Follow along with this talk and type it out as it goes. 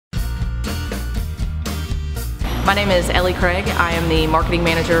My name is Ellie Craig. I am the marketing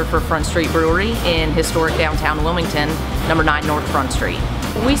manager for Front Street Brewery in historic downtown Wilmington, number 9 North Front Street.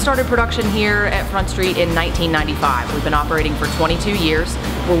 We started production here at Front Street in 1995. We've been operating for 22 years.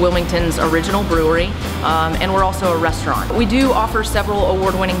 We're Wilmington's original brewery, and we're also a restaurant. We do offer several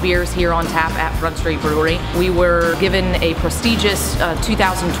award-winning beers here on tap at Front Street Brewery. We were given a prestigious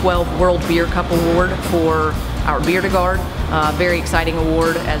 2012 World Beer Cup Award for our Beer to Guard. Very exciting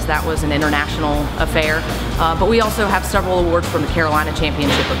award, as that was an international affair. But we also have several awards from the Carolina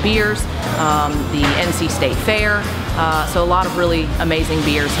Championship of Beers, the NC State Fair, so a lot of really amazing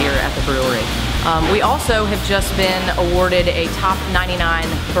beers here at the brewery. We also have just been awarded a Top 99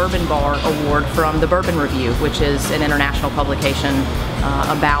 Bourbon Bar Award from the Bourbon Review, which is an international publication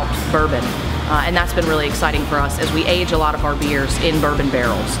about bourbon. And that's been really exciting for us as we age a lot of our beers in bourbon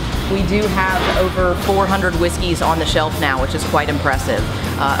barrels. We do have over 400 whiskeys on the shelf now, which is quite impressive.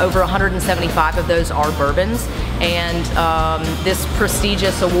 Over 175 of those are bourbons, and this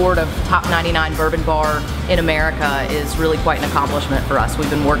prestigious award of Top 99 Bourbon Bar in America is really quite an accomplishment for us. We've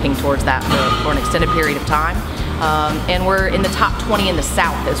been working towards that for an extended period of time. And we're in the top 20 in the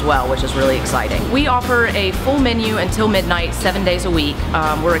South as well, which is really exciting. We offer a full menu until midnight, 7 days a week.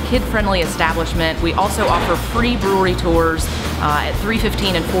 We're a kid-friendly establishment. We also offer free brewery tours at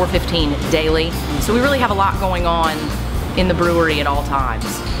 3:15 and 4:15 daily. So we really have a lot going on in the brewery at all times.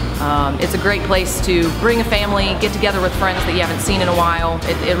 It's a great place to bring a family, get together with friends that you haven't seen in a while.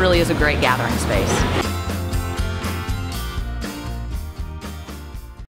 It really is a great gathering space.